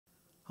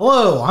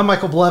Hello, I'm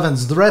Michael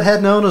Blevins, the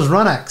redhead known as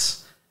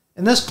RunnX.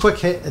 In this quick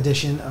hit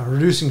edition of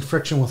Reducing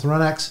Friction with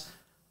RunnX,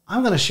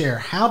 I'm going to share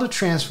how to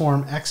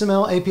transform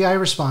XML API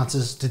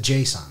responses to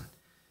JSON.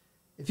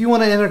 If you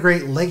want to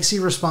integrate legacy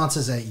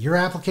responses at your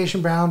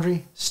application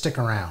boundary, stick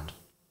around.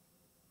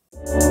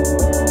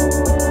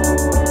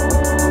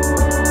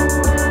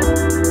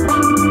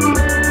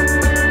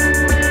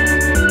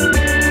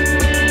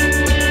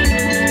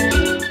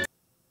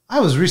 I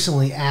was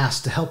recently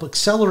asked to help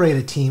accelerate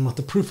a team with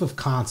the proof of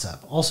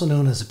concept, also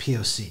known as a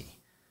POC.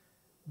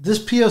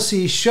 This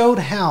POC showed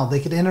how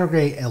they could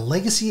integrate a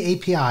legacy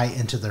API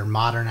into their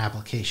modern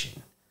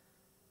application.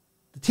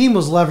 The team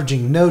was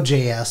leveraging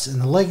nodejs,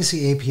 and the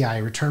legacy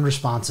API returned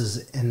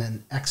responses in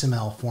an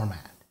XML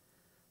format.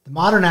 The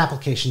modern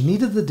application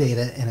needed the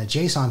data in a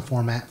JSON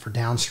format for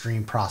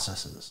downstream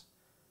processes.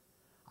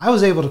 I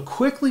was able to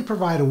quickly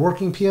provide a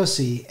working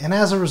POC, and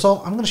as a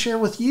result, I'm going to share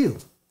with you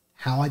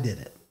how I did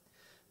it.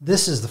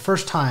 This is the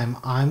first time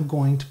I'm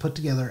going to put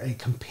together a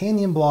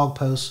companion blog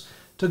post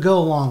to go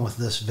along with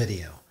this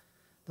video.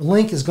 The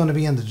link is going to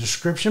be in the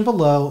description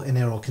below, and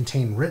it will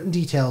contain written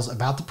details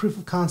about the proof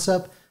of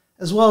concept,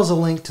 as well as a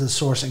link to the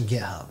source and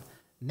GitHub.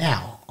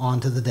 Now,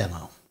 on to the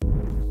demo.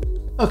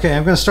 Okay,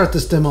 I'm going to start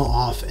this demo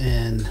off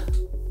in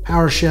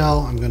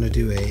PowerShell. I'm going to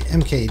do a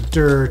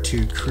mkdir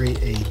to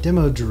create a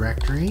demo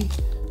directory.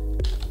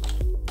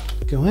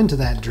 Go into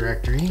that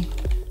directory,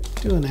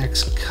 do an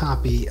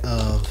xcopy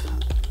of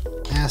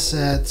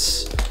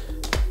assets,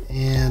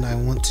 and I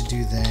want to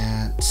do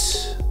that.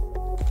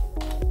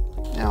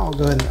 Now I'll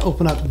go ahead and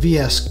open up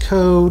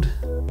vscode,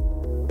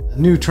 a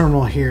new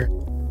terminal here,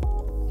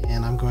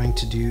 and I'm going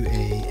to do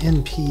a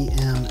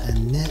npm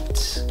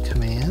init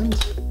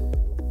command.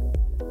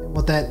 And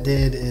what that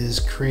did is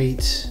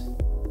create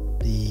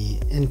the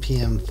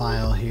npm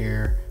file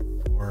here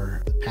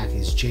for the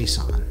package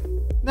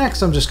JSON.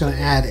 Next, I'm just going to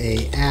add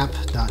a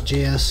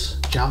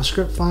app.js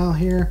JavaScript file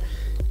here.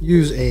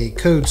 Use a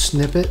code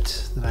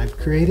snippet that I've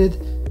created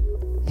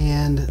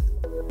and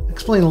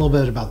explain a little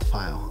bit about the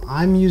file.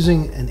 I'm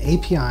using an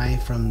API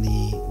from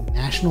the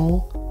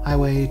National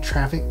Highway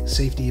Traffic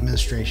Safety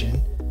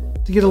Administration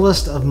to get a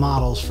list of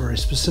models for a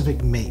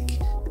specific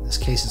make. In this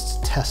case, it's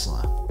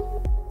Tesla.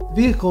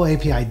 The vehicle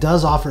API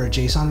does offer a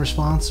JSON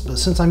response, but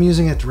since I'm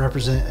using it to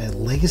represent a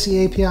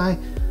legacy API,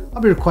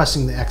 I'll be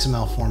requesting the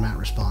XML format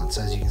response,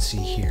 as you can see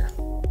here.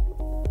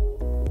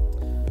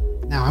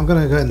 Now I'm going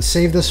to go ahead and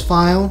save this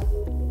file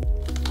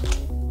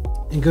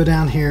and go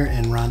down here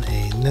and run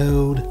a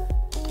node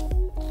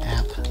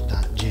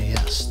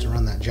app.js to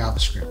run that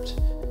JavaScript.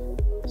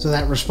 So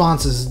that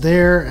response is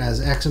there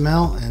as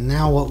XML, and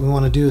now what we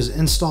want to do is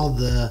install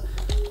the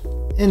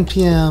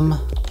npm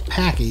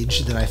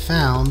package that I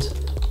found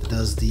that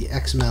does the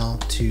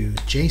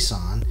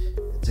xml2js.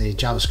 It's a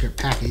JavaScript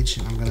package,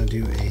 and I'm going to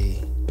do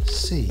a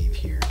save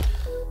here.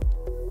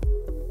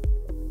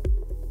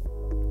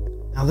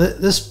 Now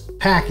this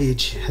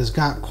package has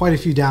got quite a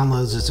few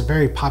downloads. It's a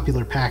very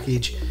popular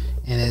package,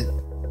 and it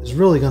is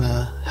really going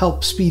to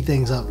help speed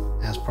things up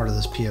as part of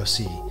this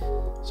POC.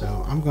 So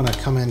I'm going to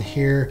come in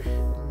here,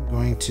 I'm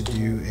going to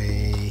do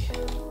a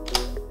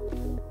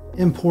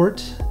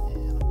import,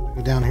 and I'm going to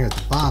go down here at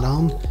the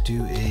bottom,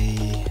 do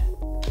a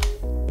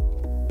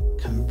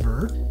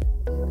convert,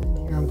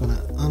 and here I'm going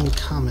to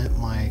uncomment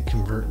my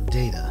convert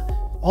data.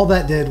 All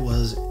that did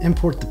was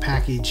import the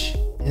package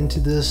into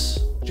this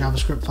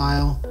JavaScript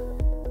file,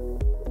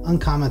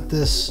 uncomment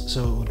this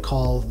so it would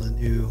call the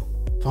new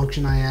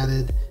function I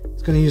added.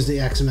 It's going to use the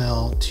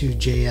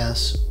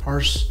xml2js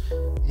parse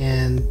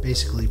and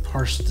basically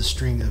parse the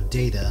string of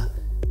data.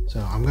 So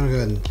I'm going to go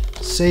ahead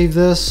and save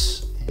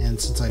this, and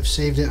since I've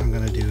saved it, I'm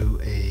going to do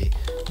a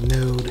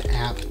node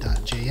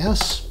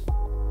app.js,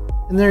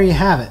 and there you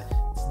have it.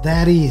 It's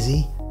that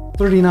easy.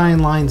 39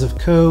 lines of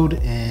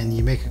code, and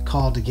you make a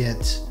call to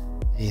get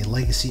a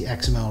legacy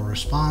XML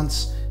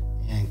response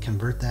and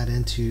convert that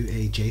into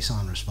a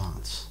JSON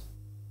response.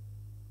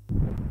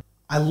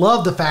 I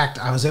love the fact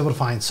I was able to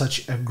find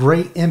such a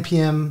great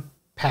NPM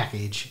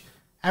package,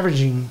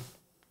 averaging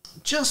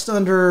just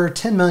under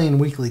 10 million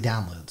weekly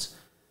downloads.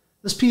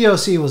 This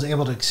POC was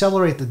able to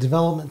accelerate the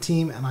development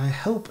team, and I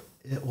hope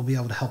it will be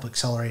able to help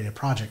accelerate a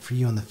project for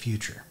you in the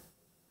future.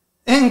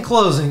 In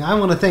closing, I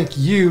want to thank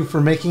you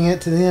for making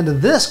it to the end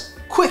of this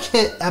quick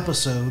hit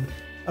episode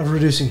of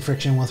Reducing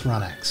Friction with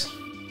RunnX.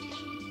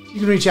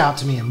 You can reach out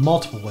to me in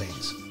multiple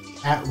ways,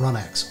 at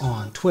RunnX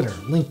on Twitter,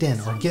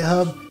 LinkedIn, or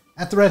GitHub,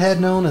 at the redhead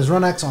known as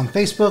RunnX on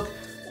Facebook,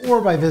 or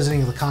by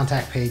visiting the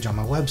contact page on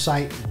my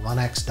website,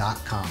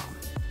 runx.com.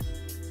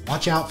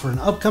 Watch out for an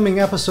upcoming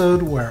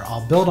episode where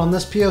I'll build on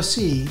this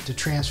POC to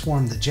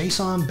transform the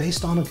JSON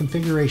based on a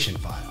configuration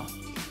file.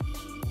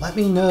 Let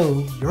me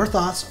know your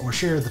thoughts or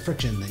share the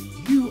friction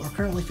that you are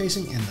currently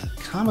facing in the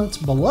comments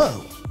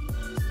below.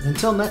 And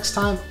until next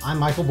time, I'm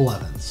Michael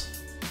Blevins.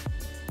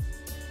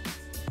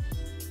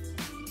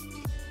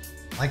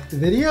 Like the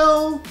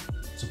video,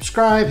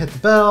 subscribe, hit the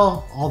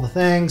bell, all the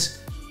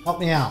things. Help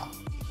me out.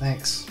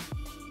 Thanks.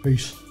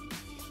 Peace.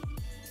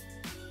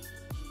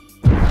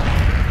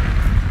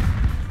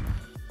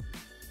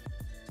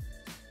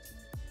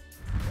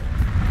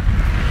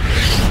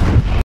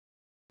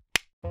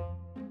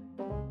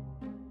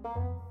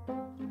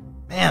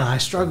 Man, I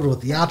struggled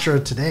with the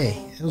outro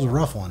today. It was a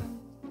rough one.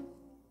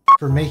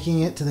 For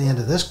making it to the end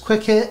of this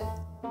quick hit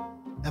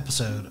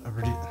episode of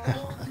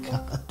oh my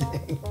god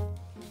dang.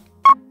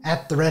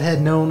 At the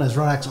redhead known as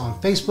RunnX on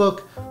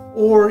Facebook,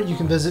 or you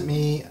can visit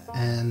me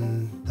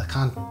and the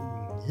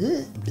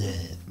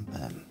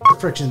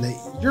friction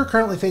that you're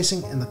currently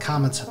facing in the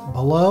comments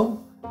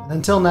below. And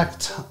until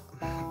next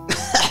time.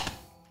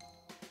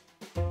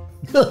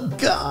 Good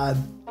God.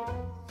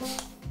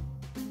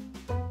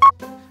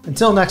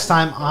 Until next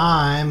time,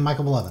 I'm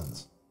Michael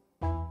Blevins.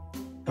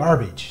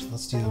 Garbage.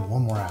 Let's do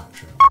one more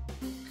outro.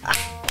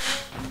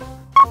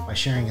 By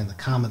sharing in the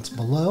comments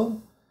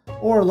below,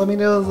 or let me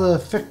know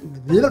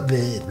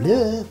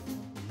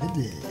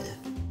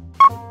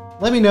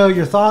let me know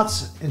your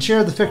thoughts and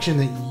share the fiction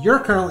that you're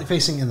currently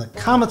facing in the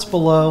comments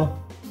below.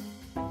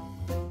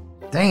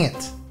 Dang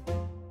it.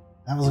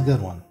 That was a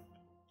good one.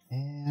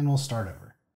 And we'll start over.